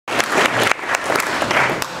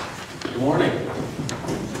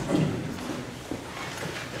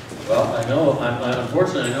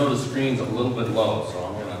Unfortunately, I know the screen's a little bit low, so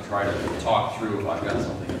I'm going to try to talk through if I've got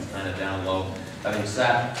something that's kind of down low. Having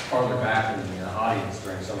sat farther back in the audience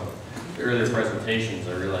during some of the earlier presentations,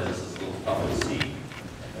 I realized this is a little tough to see.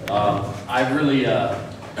 I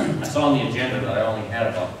saw on the agenda that I only had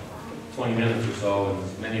about 20 minutes or so, and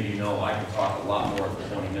as many of you know, I can talk a lot more than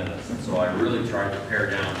 20 minutes, and so I really tried to pare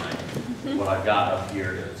down what I've got up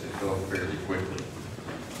here to go fairly quickly.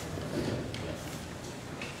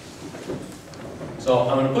 So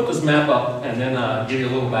I'm going to put this map up and then give you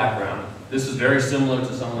a little background. This is very similar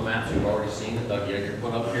to some of the maps you've already seen that Doug Yeager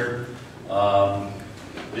put up here.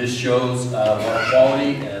 This shows water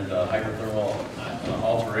quality and hydrothermal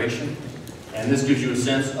alteration. And this gives you a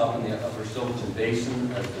sense up in the upper Silverton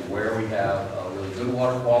Basin as to where we have really good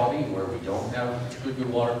water quality, where we don't have particularly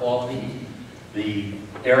good water quality. The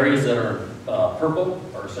areas that are purple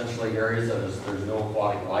are essentially areas that there's no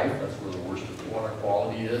aquatic life. That's where the worst of the water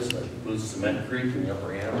quality is. That includes Cement Creek in the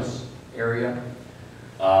upper Animas area,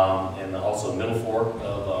 and also Middle Fork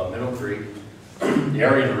of Middle Creek. The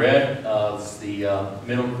area in red is the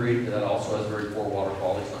Middle Creek that also has very poor water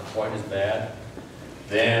quality. It's not quite as bad.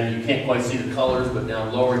 Then you can't quite see the colors, but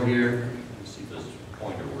down lower here, let's see if this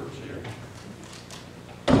pointer works here.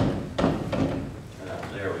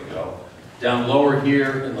 There we go. Down lower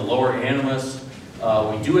here in the lower Animas,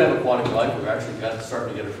 we do have aquatic life. We've actually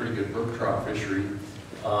starting to get a pretty good brook trout fishery in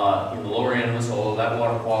the lower Animas, although that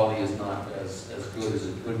water quality is not as good as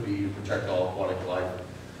it could be to protect all aquatic life.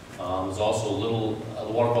 There's also the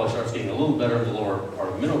water quality starts getting a little better in the lower part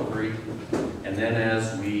of Middle Creek, and then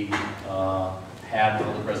as we had in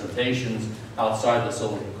other presentations outside the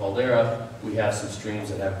Silverton caldera, we have some streams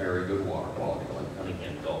that have very good water quality, like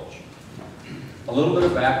Cunningham Gulch. A little bit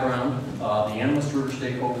of background, the Animas River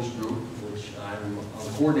Stakeholders Group, which I'm on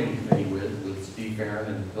the coordinating committee with Steve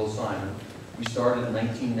Barron and Bill Simon, we started in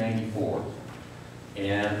 1994.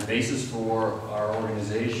 And the basis for our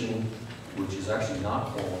organization, which is actually not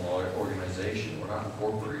a formal organization, we're not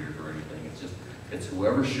incorporated or anything, it's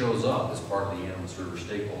whoever shows up as part of the Animas River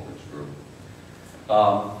Stakeholders Group.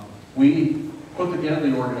 We put together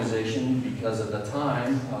the organization because at the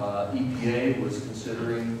time, EPA was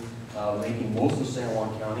considering making most of San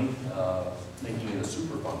Juan County, making it a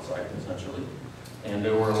Superfund site, essentially. And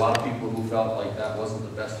there were a lot of people who felt like that wasn't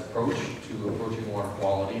the best approach to approaching water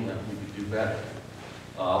quality and that we could do better.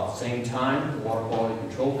 At the same time, the Water Quality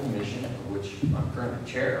Control Commission, of which I'm currently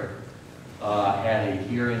chair, had a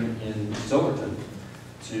hearing in Silverton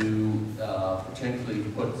to potentially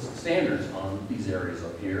put standards on these areas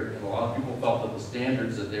up here. And a lot of people felt that the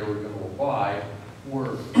standards that they were going to apply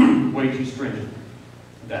were way too stringent,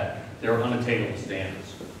 that they were unattainable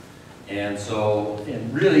standards. And so,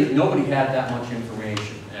 and really, nobody had that much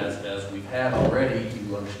information, as we've had already.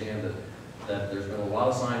 You understand that there's been a lot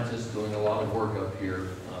of scientists doing a lot of work up here,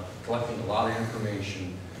 collecting a lot of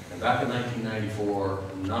information. And back in 1994,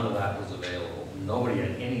 none of that was available. Nobody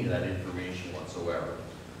had any of that information whatsoever.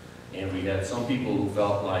 And we had some people who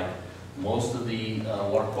felt like most of the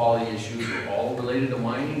water quality issues were all related to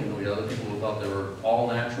mining, and we had other people who thought they were all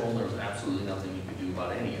natural and there was absolutely nothing you could do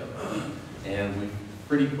about any of them. And we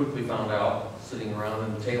pretty quickly found out, sitting around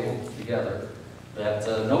at the table together, that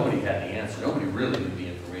nobody had the answer. Nobody really knew the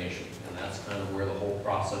information. And that's kind of where the whole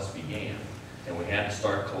process began. And we had to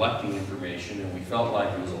start collecting information, and we felt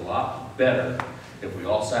like it was a lot better if we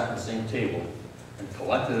all sat at the same table and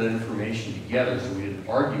collected that information together so we didn't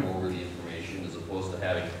argue over the information, as opposed to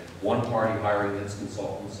having one party hiring its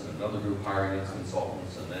consultants and another group hiring its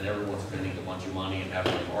consultants, and then everyone spending a bunch of money and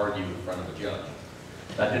having them argue in front of a judge.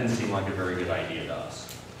 That didn't seem like a very good idea to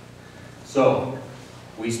us. So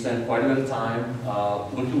we spent quite a bit of time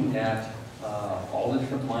looking at all the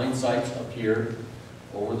different mine sites up here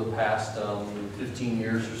over the past 15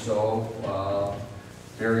 years or so.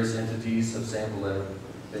 Various entities have sampled that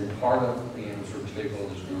have been part of the Animas River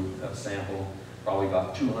Stakeholders Group, have sampled probably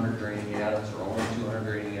about 200 draining adits, or only 200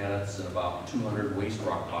 draining adits, and about 200 waste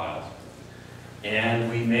rock piles. And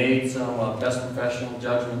we made some best professional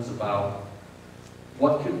judgments about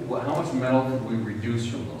how much metal could we reduce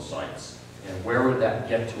from those sites, and where would that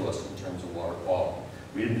get to us in terms of water quality.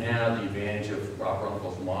 We didn't have the advantage of Rob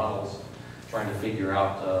Runckel's models trying to figure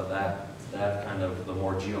out that kind of the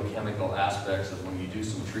more geochemical aspects of when you do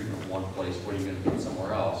some treatment in one place, what are you going to get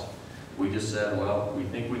somewhere else. We just said, well, we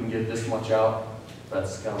think we can get this much out.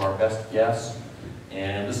 That's kind of our best guess.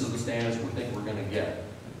 And this is the standards we think we're going to get.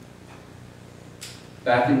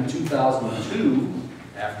 Back in 2002,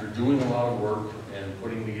 after doing a lot of work and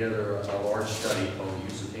putting together a large study called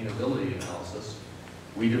the usability analysis,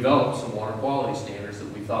 we developed some water quality standards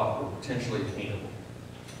that we thought were potentially attainable.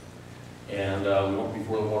 And we went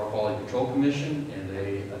before the Water Quality Control Commission, and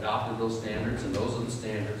they adopted those standards, and those are the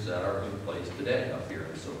standards that are in place today up here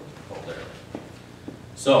in Silverton.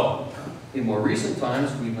 So, in more recent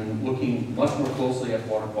times, we've been looking much more closely at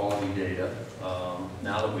water quality data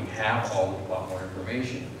now that we have a lot more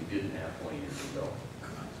information than we didn't have 20 years ago.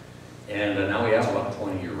 And now we have about a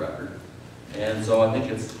 20-year record. And so I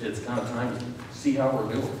think it's kind of time to see how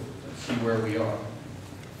we're doing, and see where we are.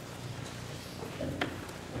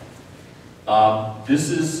 This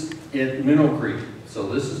is at Minnow Creek. So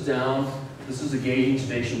this is a gauging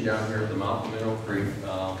station down here at the mouth of Minnow Creek,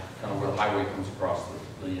 kind of where the highway comes across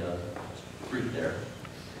the creek there.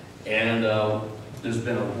 And there's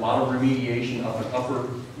been a lot of remediation up at Upper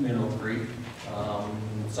Minnow Creek.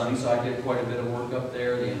 Sunnyside did quite a bit of work up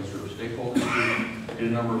there. The Animas River Stakeholders did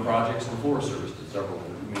a number of projects. The Forest Service did several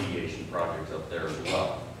remediation projects up there as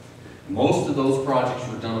well. Most of those projects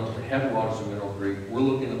were done up at the headwaters of Minnow Creek. We're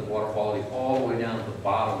looking at the water quality all the way down to the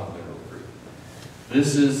bottom of Minnow Creek.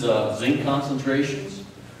 This is zinc concentrations.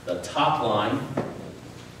 The top line.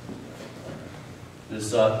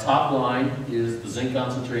 This top line is the zinc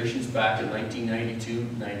concentrations back in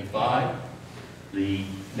 1992-95. The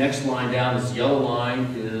next line down, this yellow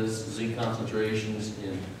line, is zinc concentrations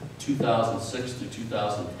in 2006 to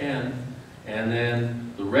 2010. And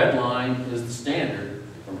then the red line is the standard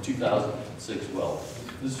from 2006. Well,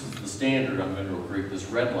 this is the standard on Mineral Creek, this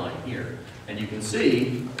red line here. And you can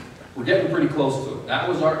see we're getting pretty close to it. That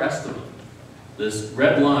was our estimate. This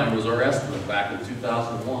red line was our estimate back in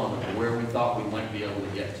 2001 of where we thought we might be able to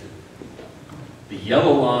get to. The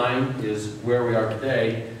yellow line is where we are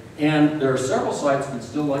today. And there are several sites that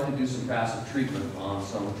still like to do some passive treatment on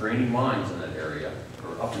some draining mines in that area,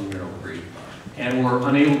 or up in Minnow Creek. And we're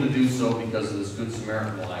unable to do so because of this Good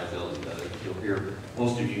Samaritan liability that you'll hear,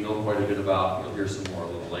 most of you know quite a bit about. You'll hear some more a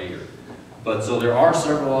little later. But so there are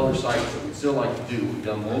several other sites that we'd still like to do. We've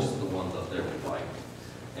done most of the ones up there we like.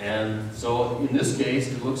 And so in this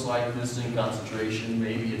case, it looks like this zinc concentration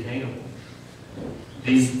may be attainable.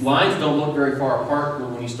 These lines don't look very far apart, but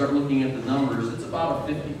when you start looking at the numbers, it's about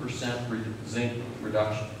a 50% zinc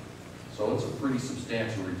reduction. So it's a pretty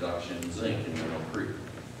substantial reduction in zinc in Minnow Creek.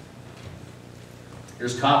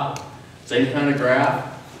 Here's copper. Same kind of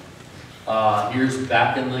graph. Here's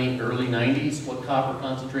back in the early 90s what copper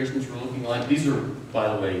concentrations were looking like. These are,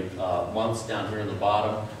 by the way, months down here in the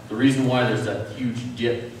bottom. The reason why there's that huge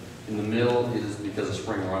dip in the middle is because of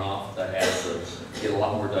spring runoff. That adds to get a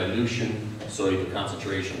lot more dilution, so the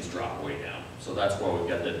concentrations drop way down. So that's why we've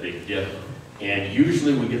got that big dip. And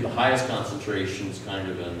usually we get the highest concentrations kind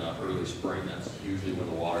of in early spring. That's usually when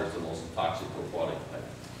the water is the most toxic for aquatic life.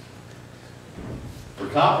 For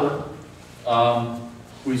copper,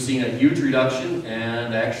 we've seen a huge reduction,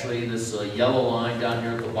 and actually this yellow line down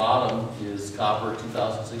here at the bottom is copper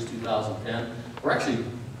 2006-2010. We're actually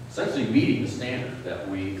essentially meeting the standard that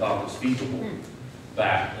we thought was feasible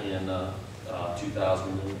back in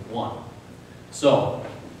 2001. So,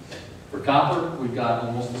 for copper, we've got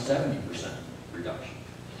almost a 70% reduction.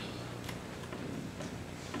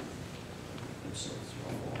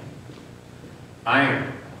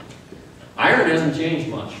 Iron. Iron hasn't changed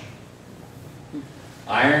much.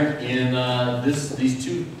 Iron in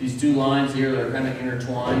these two lines here that are kind of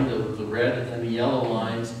intertwined, the red and the yellow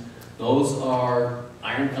lines, those are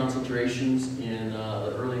iron concentrations in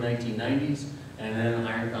the early 1990s, and then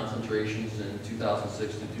iron concentrations in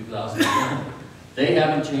 2006 to 2010. They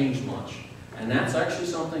haven't changed much. And that's actually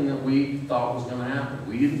something that we thought was going to happen.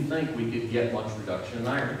 We didn't think we could get much reduction in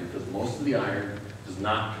iron because most of the iron does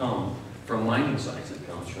not come from mining sites. It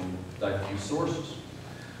comes from diffuse sources.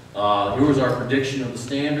 Here was our prediction of the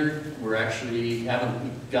standard. We're actually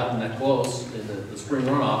haven't gotten that close. In the spring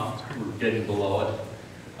runoff, we're getting below it.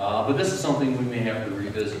 But this is something we may have to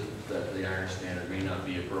revisit, that the iron standard may not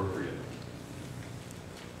be appropriate.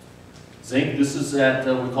 Zinc, this is at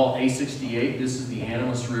we call A68. This is the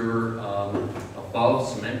Animas River above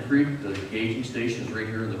Cement Creek. The gauging station is right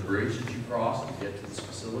here in the bridge that you cross to get to this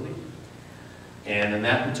facility. And in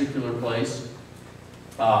that particular place,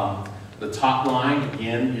 the top line,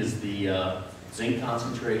 again, is the zinc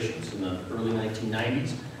concentrations in the early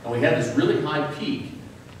 1990s. And we had this really high peak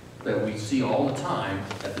that we see all the time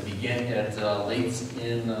at the beginning,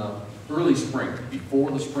 early spring,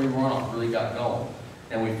 before the spring runoff really got going.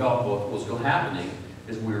 And we felt what was happening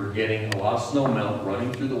is we were getting a lot of snow melt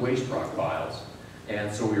running through the waste rock piles.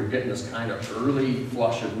 And so we were getting this kind of early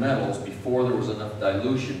flush of metals before there was enough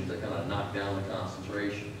dilution to kind of knock down the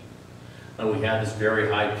concentration. And we had this very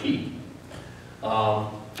high peak.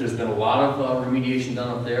 There's been a lot of remediation done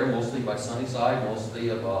up there, mostly by Sunnyside, mostly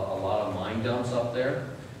of a lot of mine dumps up there,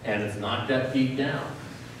 and it's knocked that peak down.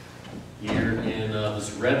 here in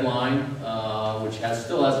this red line, which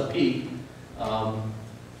still has a peak,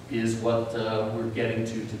 is what we're getting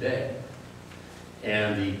to today.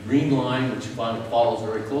 And the green line, which follows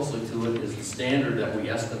very closely to it, is the standard that we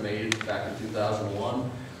estimated back in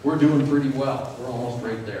 2001. We're doing pretty well. We're almost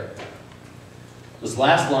right there. This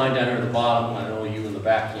last line down here at the bottom, I know you in the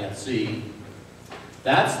back can't see,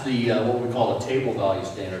 that's the what we call a table value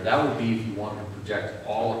standard. That would be if you wanted to project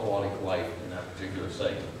all aquatic life in that particular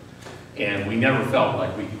segment. And we never felt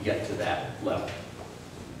like we could get to that level.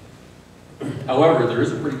 However, there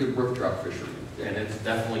is a pretty good brook trout fishery, and it's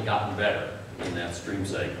definitely gotten better in that stream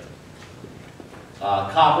segment.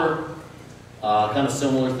 Copper, kind of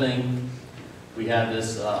similar thing. We had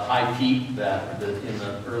this high peak that in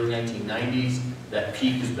the early 1990s. That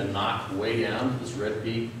peak has been knocked way down, this red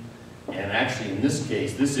peak. And actually, in this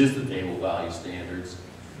case, this is the table value standards.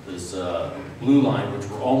 This blue line, which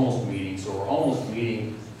we're almost meeting. So we're almost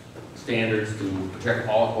meeting standards to protect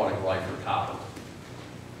all aquatic life for copper.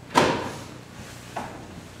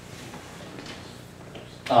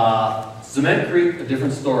 Cement Creek, a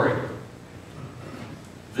different story.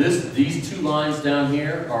 These two lines down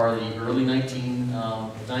here are the early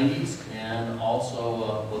 1990s, and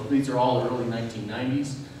also, well, these are all the early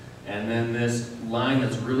 1990s. And then this line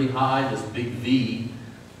that's really high, this big V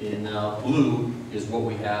in blue, is what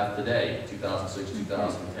we have today, 2006,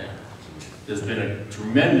 2010. There's been a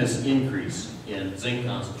tremendous increase in zinc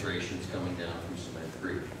concentrations coming down from Cement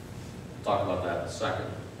Creek. We'll talk about that in a second.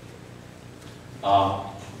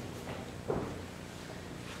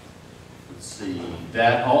 Let's see,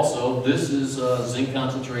 that also, this is zinc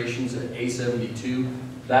concentrations at A72.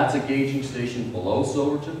 That's a gauging station below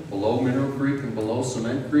Silverton, below Mineral Creek, and below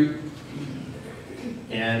Cement Creek.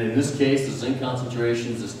 And in this case, the zinc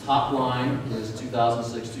concentrations, this top line is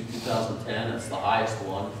 2006 to 2010. That's the highest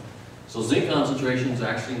one. So zinc concentrations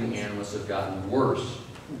actually in the Animas have gotten worse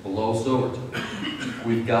below Silverton.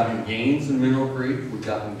 We've gotten gains in Mineral Creek, we've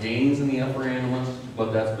gotten gains in the upper Animas,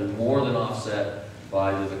 but that's been more than offset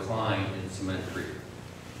by the decline in Cement Creek.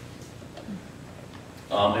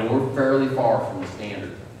 And we're fairly far from the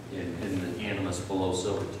standard in the Animas below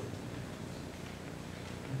Silverton.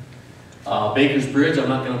 Baker's Bridge, I'm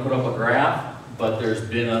not going to put up a graph, but there's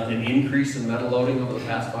been an increase in metal loading over the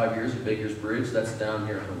past 5 years at Baker's Bridge. That's down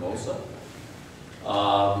here in Hermosa.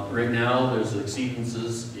 Right now, there's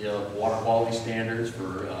exceedances of water quality standards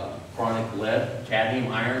for chronic lead,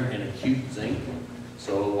 cadmium, iron, and acute zinc.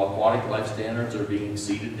 So aquatic life standards are being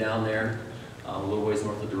exceeded down there, a little ways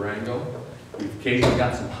north of Durango. We've occasionally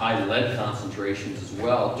got some high lead concentrations as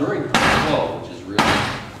well during high flow, which is really,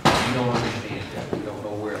 we don't understand yet. We don't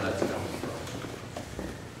know where that's coming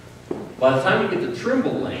from. By the time you get to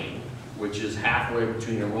Trimble Lane, which is halfway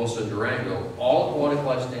between Hermosa and Durango, all aquatic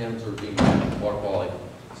life standards are being met, water quality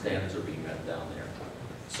standards are being met down there.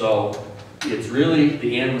 So it's really,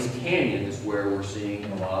 the Animas Canyon is where we're seeing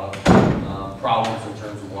a lot of problems in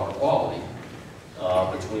terms of water quality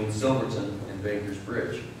between Silverton and Baker's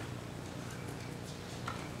Bridge.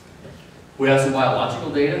 We have some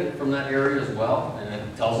biological data from that area as well, and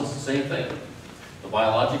it tells us the same thing. The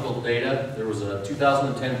biological data, there was a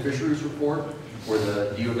 2010 fisheries report where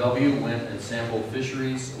the DOW went and sampled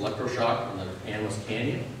fisheries electroshock in the Animas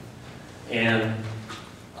Canyon. And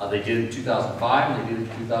they did it in 2005 and they did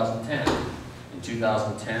it in 2010. In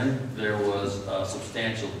 2010, there was a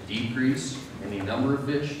substantial decrease in the number of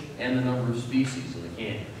fish and the number of species in the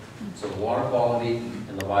canyon. So the water quality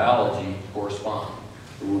and the biology correspond.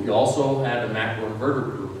 We also had a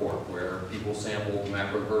macroinvertebrate report where people sampled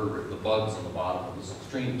macroinvertebrate, the bugs in the bottom of the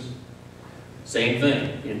streams. Same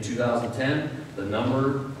thing, in 2010, the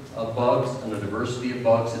number of bugs and the diversity of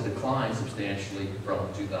bugs had declined substantially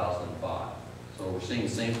from 2005. So we're seeing the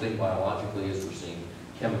same thing biologically as we're seeing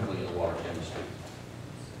chemically in the water chemistry.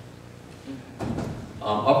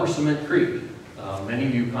 Upper Cement Creek. Many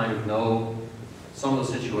of you kind of know some of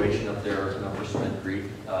the situation up there in Upper Cement Creek.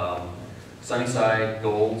 Sunnyside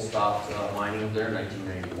Gold stopped mining up there in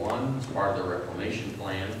 1991 as part of their reclamation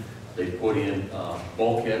plan. They put in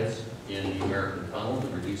bulkheads in the American Tunnel to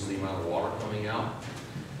reduce the amount of water coming out.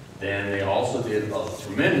 Then they also did a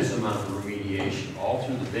tremendous amount of remediation all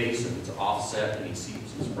through the basin to offset any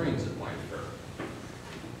seeps and springs that might occur.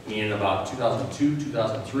 In about 2002,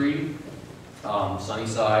 2003,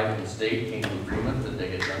 Sunnyside and the state came to agreement that they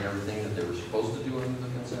had done everything that they were supposed to do under the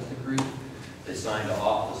consent decree. They signed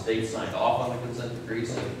off, the state signed off on the consent decree,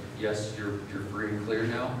 said, yes, you're free and clear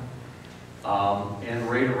now. And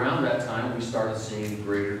right around that time, we started seeing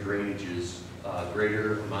greater drainages,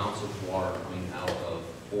 greater amounts of water coming out of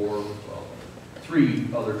three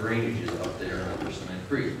other drainages up there in Upper Cement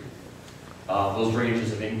Creek. Those drainages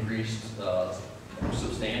have increased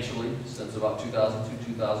substantially since about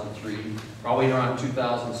 2002, 2003. Probably around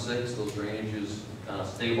 2006, those drainages kind of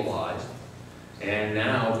stabilized. And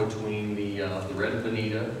now between the Red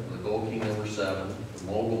Bonita, the Gold King number 7, the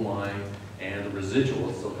Mogul Mine, and the residual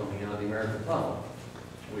that's still coming out of the American Tunnel,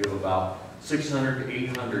 we have about 600 to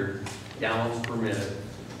 800 gallons per minute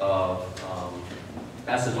of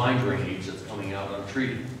acid mine drainage that's coming out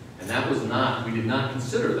untreated. And that was not, we did not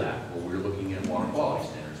consider that when we were looking at water quality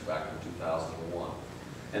standards back in 2001.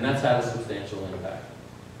 And that's had a substantial impact.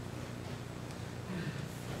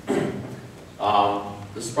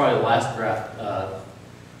 This is probably the last graph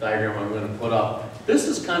diagram I'm going to put up. This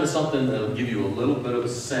is kind of something that will give you a little bit of a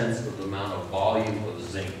sense of the amount of volume of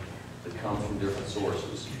zinc that comes from different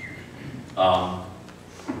sources.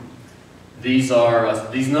 These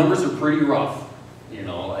numbers are pretty rough, you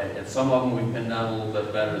know, and some of them we've pinned down a little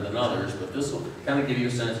bit better than others, but this will kind of give you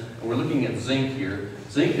a sense. And we're looking at zinc here.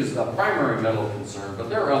 Zinc is a primary metal concern, but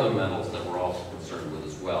there are other metals that we're also concerned with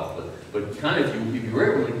as well. But kind of, if you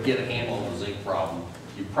were able to get a handle on the zinc problem,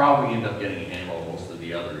 you probably end up getting a handle on most of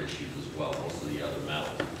the other issues as well, most of the other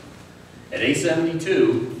metals. At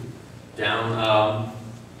A72, down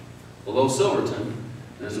below Silverton,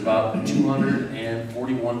 there's about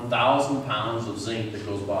 241,000 pounds of zinc that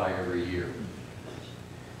goes by every year.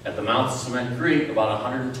 At the mouth of Cement Creek, about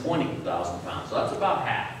 120,000 pounds, so that's about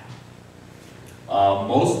half.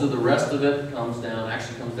 Most of the rest of it comes down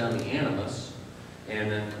the Animas,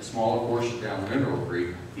 and then a smaller portion down Mineral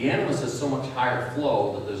Creek. The Animas has so much higher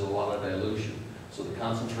flow that there's a lot of dilution, so the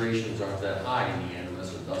concentrations aren't that high in the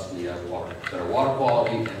Animas, and thus we have better water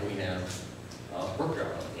quality, and we have brook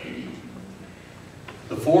drought.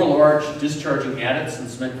 The 4 large discharging adits in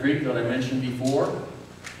Cement Creek that I mentioned before,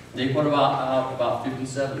 they put out about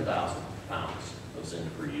 57,000 pounds of zinc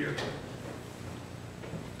per year.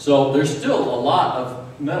 So there's still a lot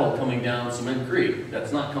of metal coming down Cement Creek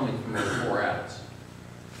that's not coming from those 4 adits.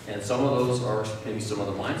 And some of those are maybe some of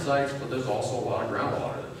the mine sites, but there's also a lot of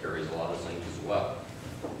groundwater that carries a lot of zinc as well.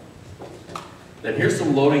 Then here's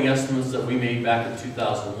some loading estimates that we made back in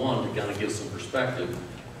 2001 to kind of give some perspective.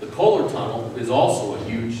 The Kohler Tunnel is also a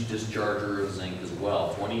huge discharger of zinc as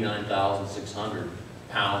well, 29,600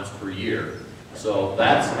 pounds per year. So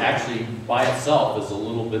that's actually by itself is a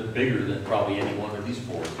little bit bigger than probably any one of these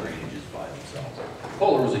 4 drainages by themselves.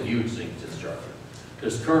 Kohler was a huge zinc discharger.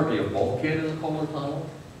 There's currently a bulkhead in the Kohler Tunnel,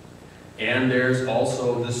 and there's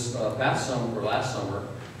also this last summer,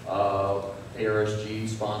 ARSG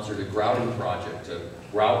sponsored a grouting project to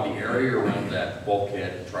grout the area around that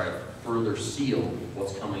bulkhead and try to further seal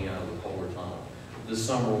what's coming out of the Kohler Tunnel. This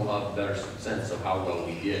summer we'll have a better sense of how well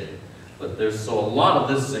we did. But so a lot of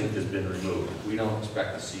this zinc has been removed. We don't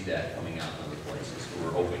expect to see that coming out in other places, so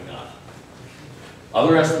we're hoping not.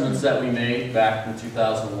 Other estimates that we made back in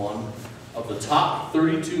 2001, of the top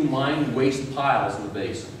 32 mine waste piles in the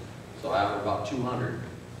basin, so out of about 200,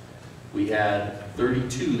 we had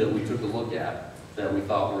 32 that we took a look at that we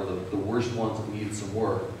thought were the worst ones that needed some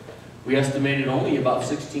work. We estimated only about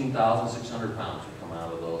 16,600 pounds would come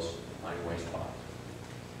out of those mine waste piles.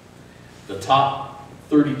 The top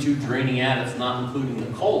 32 draining adits, not including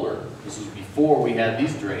the Kohler, this was before we had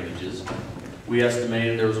these drainages, we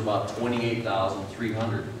estimated there was about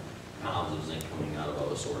 28,300 pounds of zinc coming out of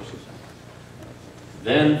other sources.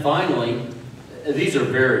 Then finally, these are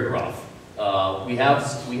very rough. We have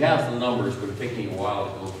the numbers, but it takes me a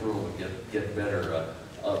while to go through them and get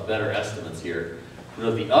better estimates here. But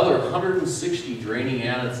of the other 160 draining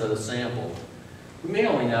adits that are sampled, we may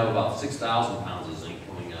only have about 6,000 pounds of zinc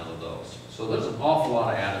coming out of those. So there's an awful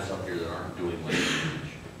lot of adits up here that aren't doing much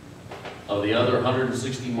damage. Of the other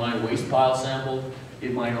 160 mine waste pile sampled,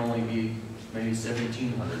 it might only be maybe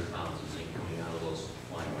 1,700 pounds of zinc coming out of those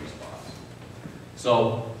mine waste piles.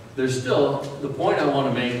 So there's still, the point I want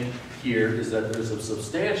to make here is that there's a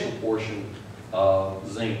substantial portion of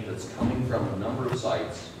zinc that's coming from a number of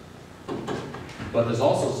sites, but there's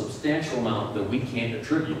also a substantial amount that we can't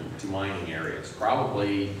attribute to mining areas.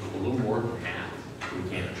 Probably a little more than half we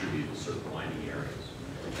can't attribute to certain mining areas.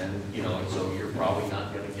 And, you know, so you're probably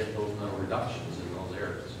not going to get those metal reductions in those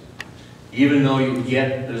areas. Even though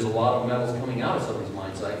there's a lot of metals coming out of some of these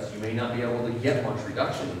mine sites, you may not be able to get much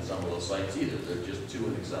reduction in some of those sites either. They're just too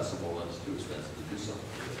inaccessible and it's too expensive to do something.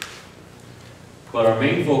 But our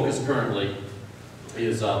main focus currently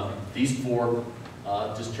is these 4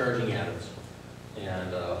 discharging adits.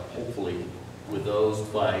 And hopefully with those,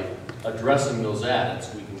 by addressing those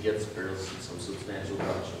adits, we can get some substantial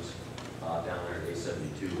reductions down there at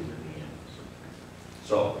A72 and in the end.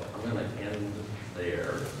 So I'm going to end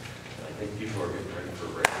there. I think people are getting ready for a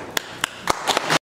break.